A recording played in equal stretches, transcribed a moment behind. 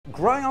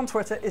Growing on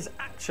Twitter is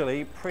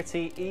actually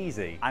pretty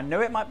easy. I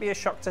know it might be a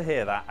shock to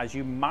hear that, as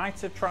you might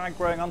have tried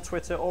growing on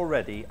Twitter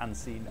already and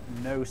seen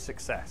no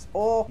success,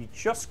 or you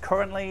just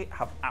currently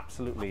have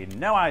absolutely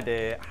no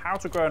idea how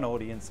to grow an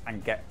audience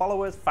and get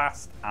followers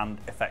fast and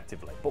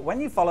effectively. But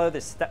when you follow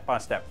this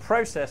step-by-step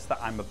process that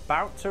I'm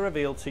about to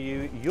reveal to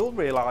you, you'll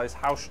realize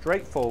how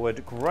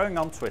straightforward growing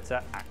on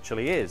Twitter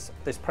actually is.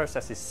 This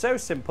process is so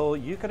simple,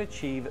 you could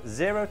achieve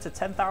 0 to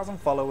 10,000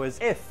 followers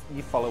if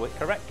you follow it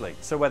correctly.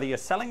 So whether you're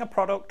selling a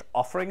product,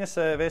 offering a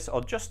service,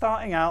 or just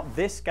starting out,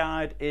 this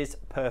guide is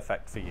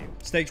perfect for you.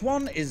 Stage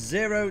 1 is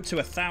 0 to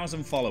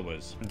 1,000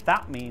 followers. And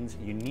that means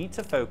you need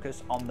to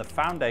focus on the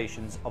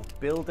foundations of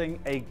building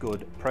a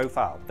good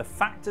profile. The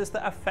factors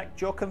that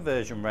affect your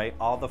conversion rate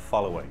are the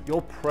following.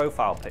 Your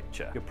profile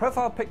picture. Your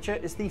profile picture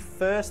is the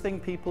first thing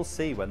people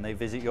see when they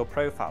visit your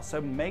profile, so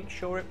make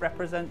sure it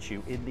represents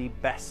you in the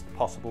best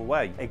possible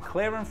way. A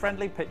clear and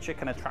friendly picture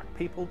can attract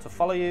people to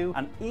follow you,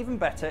 and even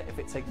better if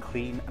it's a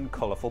clean and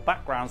colourful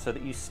background so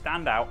that you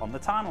stand out on the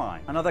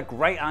timeline. Another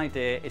great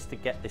idea is to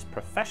get this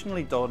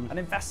professionally done and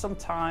invest some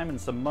time and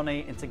some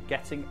money into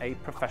getting a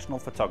professional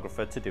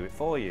photographer to do it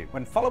for you.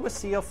 When followers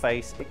see your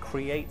face, it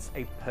creates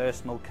a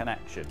personal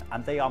connection,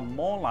 and they are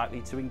more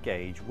likely to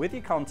engage with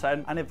your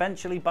content and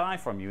eventually buy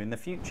from you in the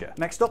future.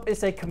 Next up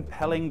is a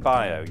compelling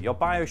bio. Your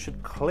bio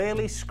should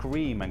clearly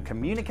scream and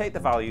communicate the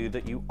value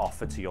that you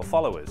offer to your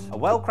followers. A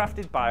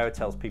well-crafted bio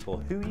tells people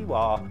who you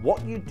are,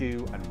 what you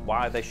do, and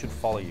why they should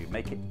follow you.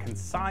 Make it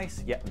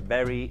concise yet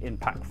very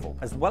impactful.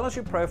 As well as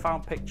your profile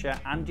picture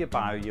and your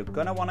bio, you're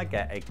going to want to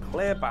get a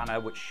clear banner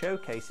which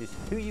showcases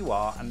who you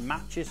are and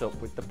matches up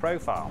with the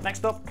profile.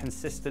 Next up,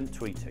 consistent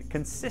tweeting.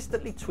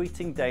 Consistently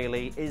tweeting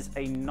daily is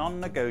a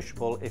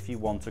non-negotiable if you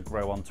want to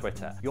grow on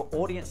Twitter. Your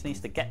audience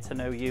needs to get to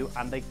know you,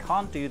 and they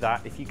can't do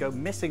that if you go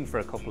missing for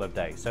a couple of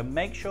days. So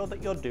make sure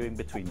that you're doing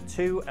between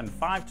 2 and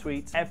 5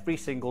 tweets every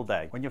single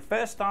day. When you're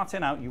first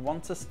starting out, you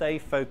want to stay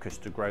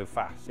focused to grow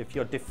fast. If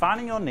you're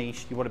defining your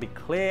niche, you want to be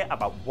clear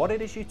about what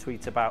it is you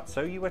tweet about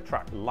so you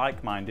attract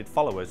like-minded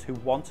followers who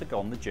want to go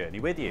on the journey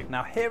with you.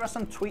 Now, here are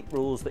some tweet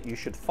rules that you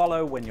should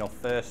follow when you're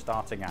first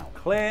starting out.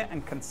 Clear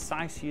and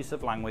concise use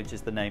of language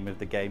is the name of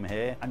the game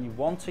here, and you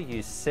want to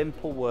use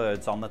simple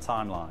words on the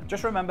timeline.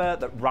 Just remember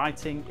that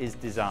writing is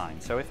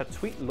design, so if a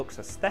tweet looks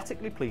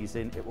aesthetically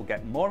pleasing, it will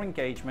get more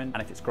engagement,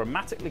 and if it's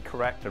grammatically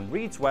correct and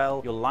reads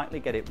well, you'll likely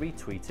get it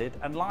retweeted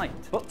and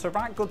liked. But to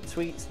write good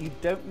tweets, you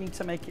don't need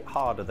to make it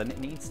harder than it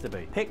needs to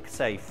be. Pick,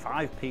 say,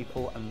 5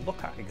 people and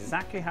look at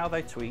exactly how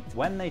they tweet,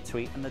 when they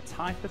tweet, and the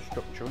type of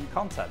structure and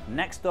content.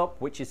 Next up,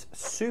 which is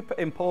super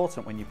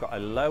important when you've got a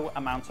low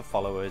amount of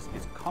followers,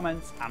 is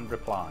comments and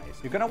replies.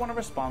 You're going to want to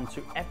respond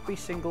to every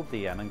single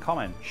DM and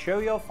comment. Show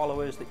your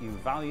followers that you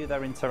value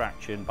their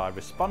interaction by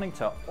responding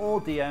to all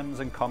DMs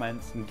and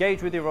comments.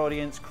 Engage with your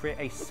audience, create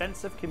a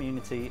sense of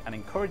community, and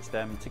encourage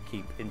them to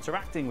keep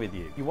interacting with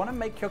you. You want to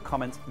make your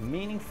comments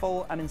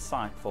meaningful and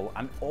insightful,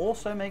 and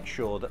also make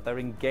sure that they're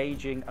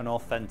engaging and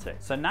authentic.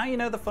 So now you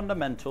know the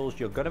fundamentals.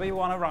 You're going to be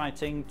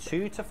writing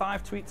 2 to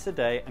 5 tweets a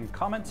day and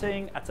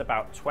commenting at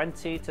about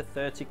 20 to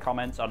 30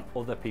 comments on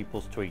other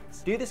people's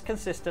tweets. Do this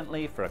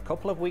consistently for a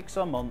couple of weeks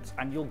or months,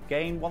 and you'll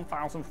gain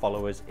 1,000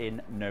 followers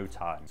in no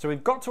time. So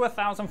we've got to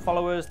 1,000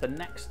 followers. The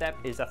next step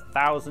is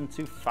 1,000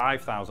 to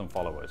 5,000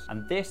 followers.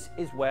 And this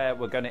is where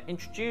we're going to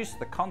introduce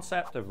the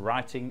concept of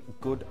writing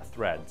good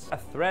threads. A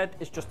thread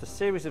is just a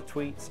series of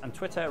tweets, and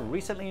Twitter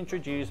recently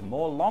introduced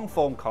more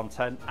long-form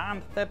content,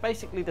 and they're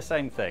basically the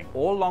same thing.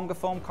 All longer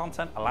form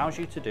content allows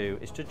you to do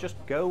is to just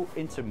go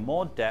into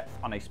more depth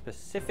on a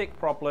specific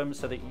problem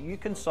so that you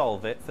can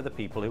solve it for the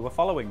people who are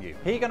following you.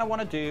 Here you're going to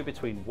want to do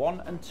between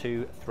 1 and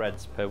 2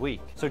 threads per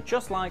week. So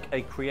just like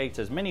a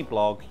creator's mini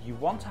blog, you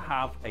want to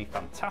have a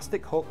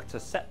fantastic hook to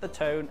set the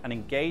tone and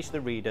engage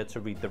the reader to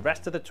read the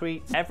rest of the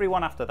tweets.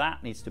 Everyone after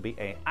that needs to be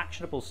an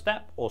actionable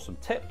step or some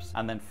tips,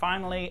 and then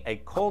finally a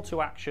call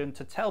to action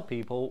to tell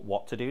people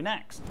what to do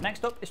next.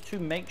 Next up is to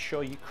make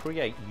sure you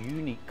create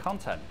unique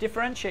content.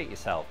 Differentiate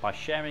yourself by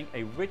sharing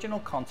original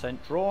content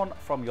drawn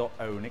from your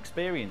own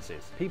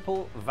experiences.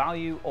 People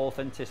value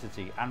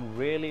authenticity and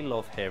really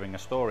love hearing a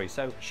story,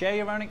 so share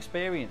your own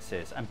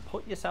experiences and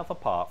put yourself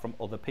apart from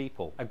other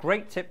people. A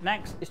great tip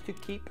next is to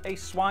keep a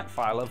swipe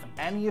file of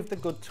any of the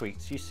good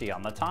tweets you see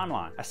on the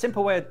timeline. A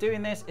simple way of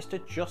doing this is to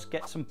just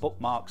get some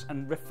bookmarks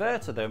and refer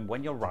to them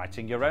when you're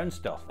writing your own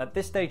stuff. At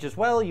this stage as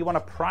well, you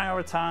want to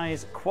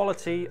prioritize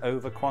quality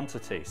over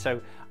quantity.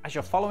 So as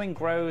your following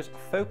grows,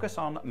 focus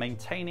on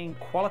maintaining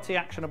quality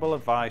actionable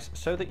advice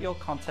so that your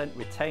content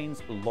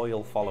retains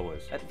loyal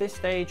followers. At this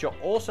stage, you're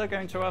also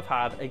going to have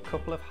had a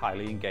couple of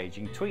highly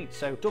engaging tweets,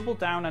 so double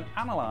down and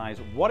analyze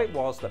what it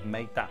was that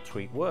made that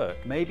tweet work.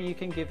 Maybe you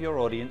can give your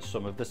audience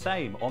some of the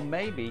same, or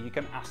maybe you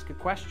can ask a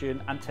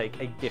question and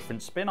take a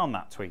different spin on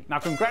that tweet. Now,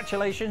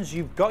 congratulations,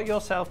 you've got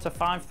yourself to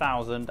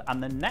 5,000,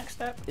 and the next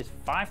step is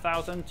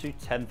 5,000 to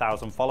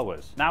 10,000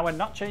 followers. Now, we're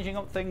not changing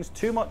up things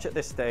too much at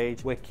this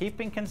stage. We're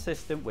keeping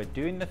consistent, we're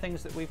doing the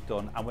things that we've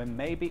done, and we're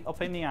maybe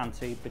upping the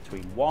ante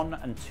between 1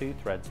 and 2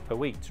 threads per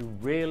week to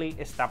really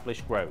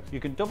establish growth. You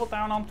can double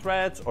down on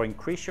threads or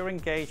increase your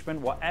engagement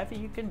engagement, whatever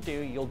you can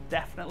do, you'll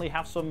definitely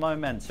have some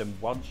momentum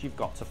once you've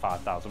got to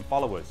 5,000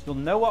 followers. You'll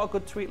know what a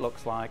good tweet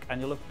looks like and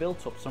you'll have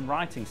built up some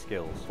writing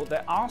skills. But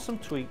there are some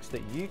tweaks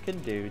that you can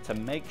do to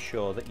make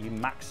sure that you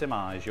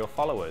maximize your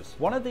followers.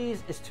 One of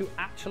these is to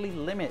actually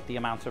limit the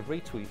amount of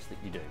retweets that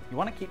you do. You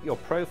want to keep your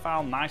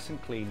profile nice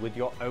and clean with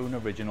your own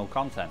original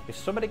content. If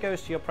somebody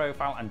goes to your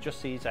profile and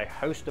just sees a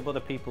host of other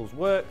people's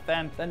work,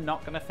 then they're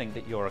not going to think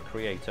that you're a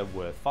creator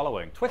worth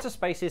following. Twitter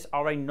Spaces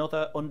are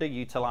another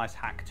underutilized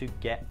hack to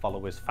get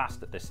followers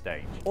fast at this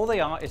stage. All they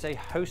are is a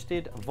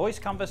hosted voice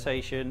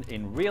conversation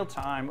in real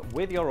time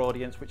with your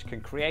audience, which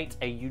can create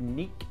a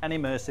unique and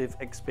immersive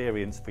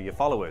experience for your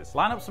followers.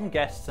 Line up some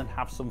guests and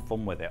have some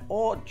fun with it,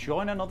 or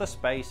join another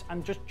space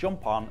and just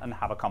jump on and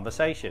have a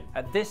conversation.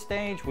 At this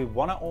stage, we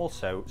want to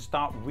also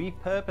start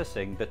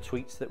repurposing the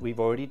tweets that we've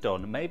already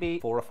done maybe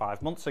 4 or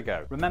 5 months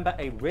ago. Remember,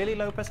 a really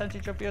low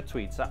percentage of your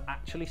tweets are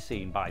actually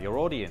seen by your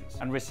audience,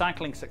 and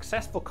recycling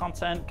successful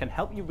content can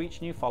help you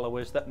reach new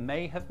followers that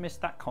may have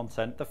missed that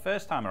content the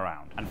first time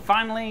around. And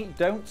finally,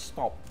 don't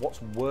stop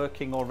what's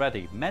working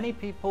already. Many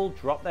people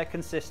drop their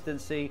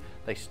consistency,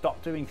 they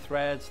stop doing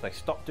threads, they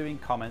stop doing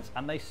comments,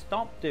 and they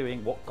stop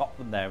doing what got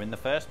them there in the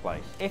first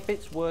place. If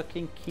it's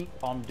working, keep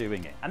on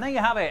doing it. And there you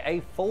have it,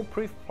 a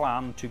foolproof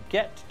plan to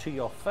get to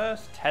your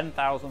first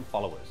 10,000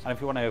 followers. And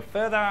if you want to know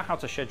further how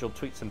to schedule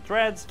tweets and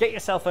threads, get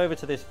yourself over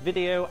to this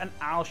video and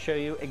I'll show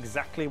you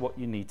exactly what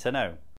you need to know.